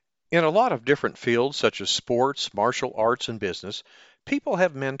In a lot of different fields, such as sports, martial arts, and business, people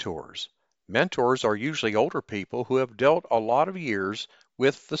have mentors. Mentors are usually older people who have dealt a lot of years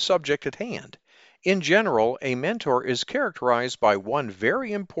with the subject at hand. In general, a mentor is characterized by one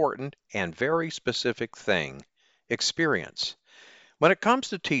very important and very specific thing: experience. When it comes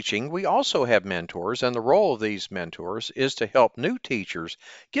to teaching, we also have mentors, and the role of these mentors is to help new teachers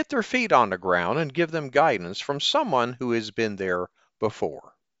get their feet on the ground and give them guidance from someone who has been there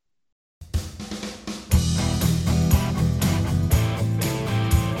before.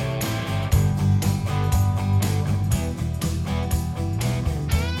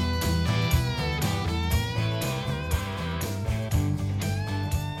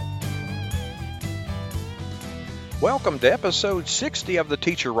 Welcome to episode 60 of the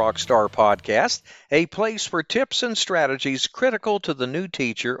Teacher Rockstar podcast, a place where tips and strategies critical to the new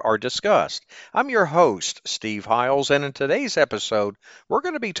teacher are discussed. I'm your host, Steve Hiles, and in today's episode, we're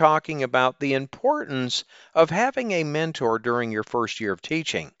going to be talking about the importance of having a mentor during your first year of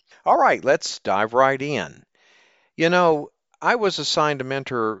teaching. All right, let's dive right in. You know, I was assigned a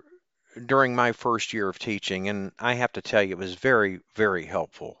mentor during my first year of teaching, and I have to tell you, it was very, very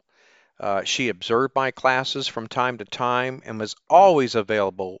helpful. She observed my classes from time to time and was always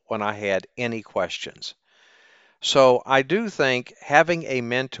available when I had any questions. So I do think having a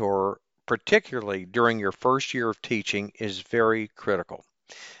mentor, particularly during your first year of teaching, is very critical.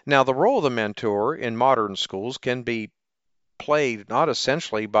 Now, the role of the mentor in modern schools can be played not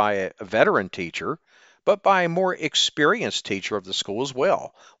essentially by a veteran teacher, but by a more experienced teacher of the school as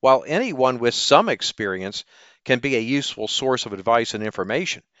well, while anyone with some experience can be a useful source of advice and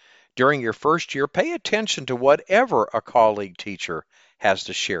information. During your first year, pay attention to whatever a colleague teacher has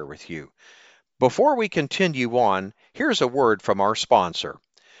to share with you. Before we continue on, here's a word from our sponsor.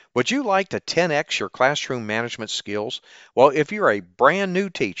 Would you like to 10x your classroom management skills? Well, if you're a brand new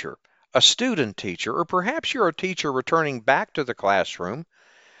teacher, a student teacher, or perhaps you're a teacher returning back to the classroom,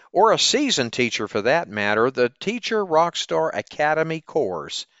 or a seasoned teacher for that matter, the Teacher Rockstar Academy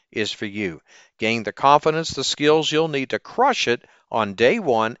course is for you. Gain the confidence, the skills you'll need to crush it on day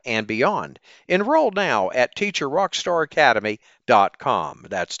one and beyond. Enroll now at teacherrockstaracademy.com.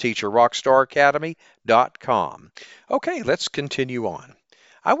 That's teacherrockstaracademy.com. Okay, let's continue on.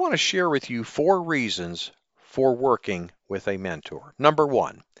 I want to share with you 4 reasons for working with a mentor. Number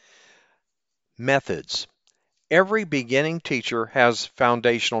 1, methods. Every beginning teacher has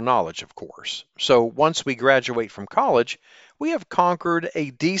foundational knowledge, of course. So once we graduate from college, we have conquered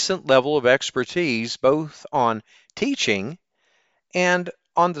a decent level of expertise both on teaching and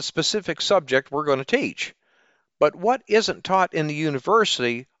on the specific subject we're going to teach. But what isn't taught in the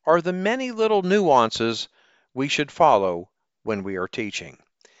university are the many little nuances we should follow when we are teaching.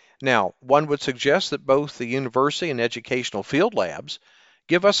 Now, one would suggest that both the university and educational field labs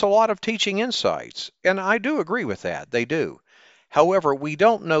give us a lot of teaching insights, and I do agree with that, they do. However, we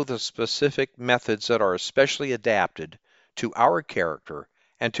don't know the specific methods that are especially adapted to our character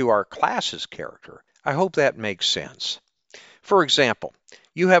and to our class's character. I hope that makes sense. For example,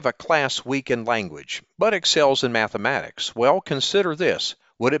 you have a class weak in language, but excels in mathematics. Well, consider this.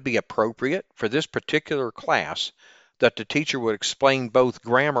 Would it be appropriate for this particular class that the teacher would explain both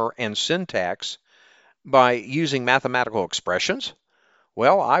grammar and syntax by using mathematical expressions?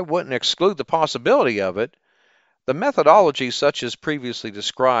 Well, I wouldn't exclude the possibility of it. The methodology, such as previously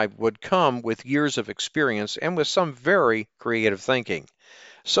described, would come with years of experience and with some very creative thinking.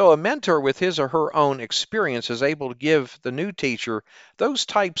 So a mentor with his or her own experience is able to give the new teacher those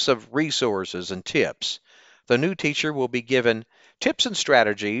types of resources and tips. The new teacher will be given tips and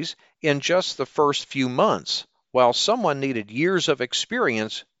strategies in just the first few months, while someone needed years of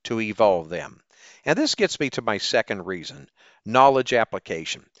experience to evolve them. And this gets me to my second reason: knowledge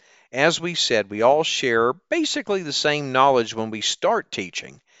application. As we said, we all share basically the same knowledge when we start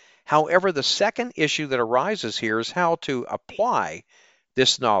teaching. However, the second issue that arises here is how to apply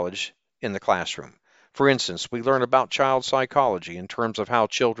this knowledge in the classroom. For instance, we learn about child psychology in terms of how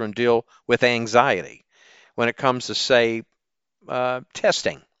children deal with anxiety when it comes to, say,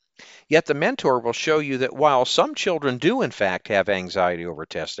 testing. Yet the mentor will show you that while some children do in fact have anxiety over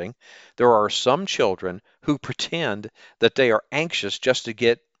testing, there are some children who pretend that they are anxious just to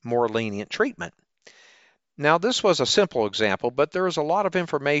get more lenient treatment. Now, this was a simple example, but there is a lot of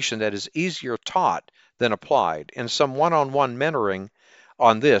information that is easier taught than applied, and some one-on-one mentoring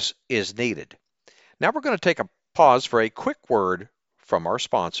on this is needed. Now we're going to take a pause for a quick word from our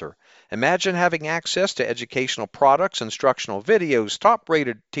sponsor. Imagine having access to educational products, instructional videos,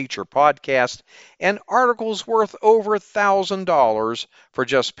 top-rated teacher podcasts, and articles worth over $1,000 for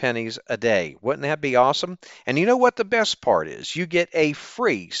just pennies a day. Wouldn't that be awesome? And you know what the best part is? You get a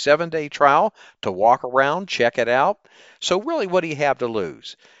free 7-day trial to walk around, check it out. So really, what do you have to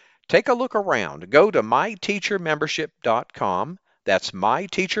lose? Take a look around. Go to myteachermembership.com. That's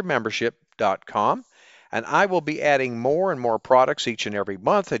myteachermembership.com. And I will be adding more and more products each and every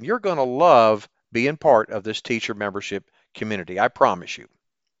month, and you're going to love being part of this teacher membership community. I promise you.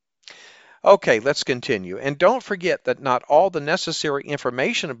 Okay, let's continue. And don't forget that not all the necessary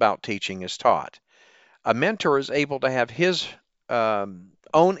information about teaching is taught. A mentor is able to have his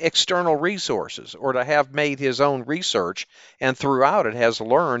own external resources, or to have made his own research, and throughout it has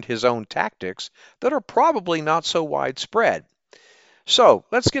learned his own tactics that are probably not so widespread. So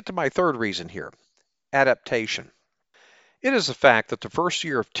let's get to my third reason here. Adaptation. It is a fact that the first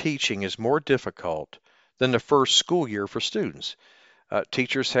year of teaching is more difficult than the first school year for students.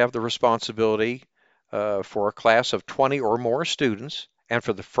 Teachers have the responsibility for a class of 20 or more students, and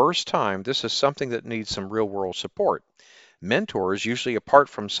for the first time, this is something that needs some real-world support. Mentors, usually apart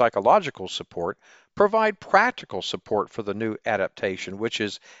from psychological support, provide practical support for the new adaptation, which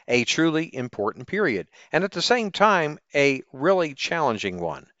is a truly important period, and at the same time, a really challenging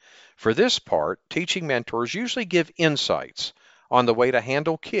one. For this part, teaching mentors usually give insights on the way to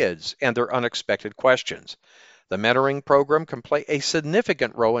handle kids and their unexpected questions. The mentoring program can play a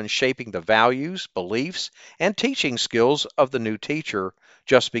significant role in shaping the values, beliefs, and teaching skills of the new teacher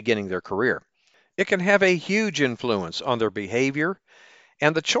just beginning their career. It can have a huge influence on their behavior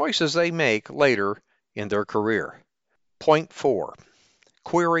and the choices they make later in their career. Point 4,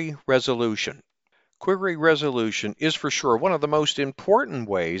 query resolution. Query resolution is for sure one of the most important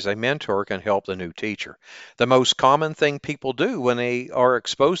ways a mentor can help the new teacher. The most common thing people do when they are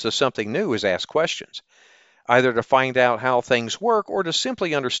exposed to something new is ask questions, either to find out how things work or to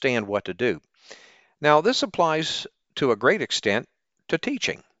simply understand what to do. Now, this applies to a great extent to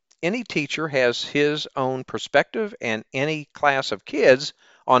teaching. Any teacher has his own perspective, and any class of kids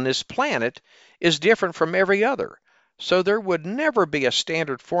on this planet is different from every other. So there would never be a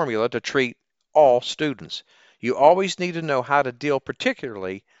standard formula to treat all students. You always need to know how to deal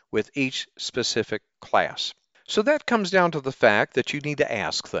particularly with each specific class. So that comes down to the fact that you need to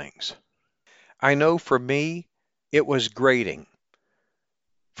ask things. I know for me, it was grading.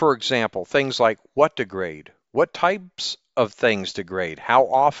 For example, things like what to grade, what types of things to grade, how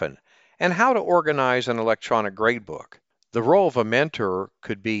often, and how to organize an electronic gradebook. The role of a mentor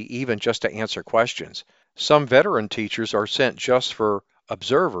could be even just to answer questions. Some veteran teachers are sent just for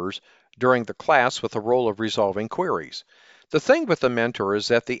observers during the class with the role of resolving queries. The thing with the mentor is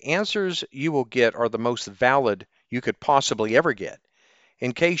that the answers you will get are the most valid you could possibly ever get.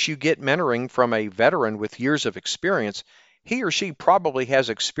 In case you get mentoring from a veteran with years of experience, he or she probably has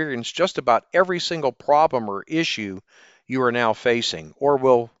experienced just about every single problem or issue you are now facing or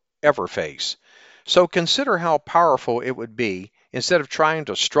will ever face. So consider how powerful it would be, instead of trying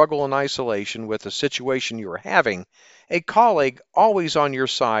to struggle in isolation with the situation you are having, a colleague always on your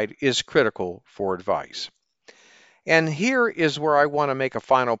side is critical for advice. And here is where I want to make a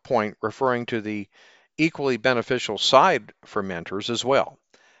final point referring to the equally beneficial side for mentors as well.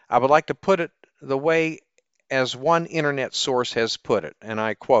 I would like to put it the way as one internet source has put it, and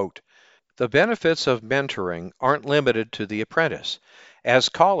I quote, "The benefits of mentoring aren't limited to the apprentice. As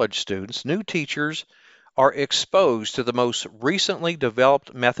college students, new teachers are exposed to the most recently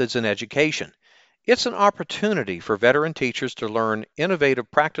developed methods in education. It's an opportunity for veteran teachers to learn innovative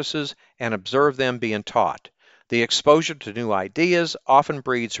practices and observe them being taught. The exposure to new ideas often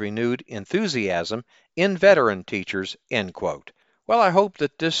breeds renewed enthusiasm in veteran teachers," end quote. Well, I hope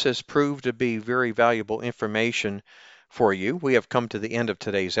that this has proved to be very valuable information for you. We have come to the end of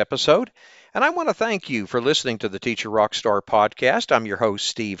today's episode, and I want to thank you for listening to the Teacher Rockstar podcast. I'm your host,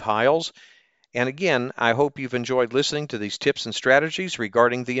 Steve Hiles. And again, I hope you've enjoyed listening to these tips and strategies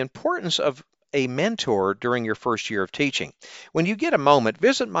regarding the importance of a mentor during your first year of teaching. When you get a moment,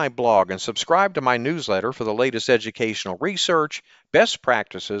 visit my blog and subscribe to my newsletter for the latest educational research, best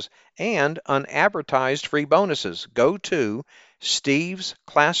practices, and unadvertised free bonuses. Go to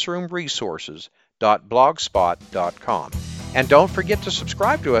stevesclassroomresources.blogspot.com. And don't forget to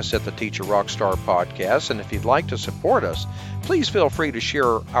subscribe to us at the Teacher Rockstar Podcast. And if you'd like to support us, please feel free to share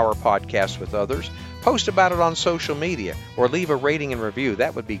our podcast with others, post about it on social media, or leave a rating and review.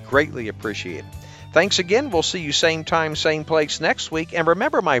 That would be greatly appreciated. Thanks again. We'll see you same time, same place next week. And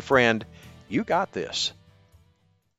remember, my friend, you got this.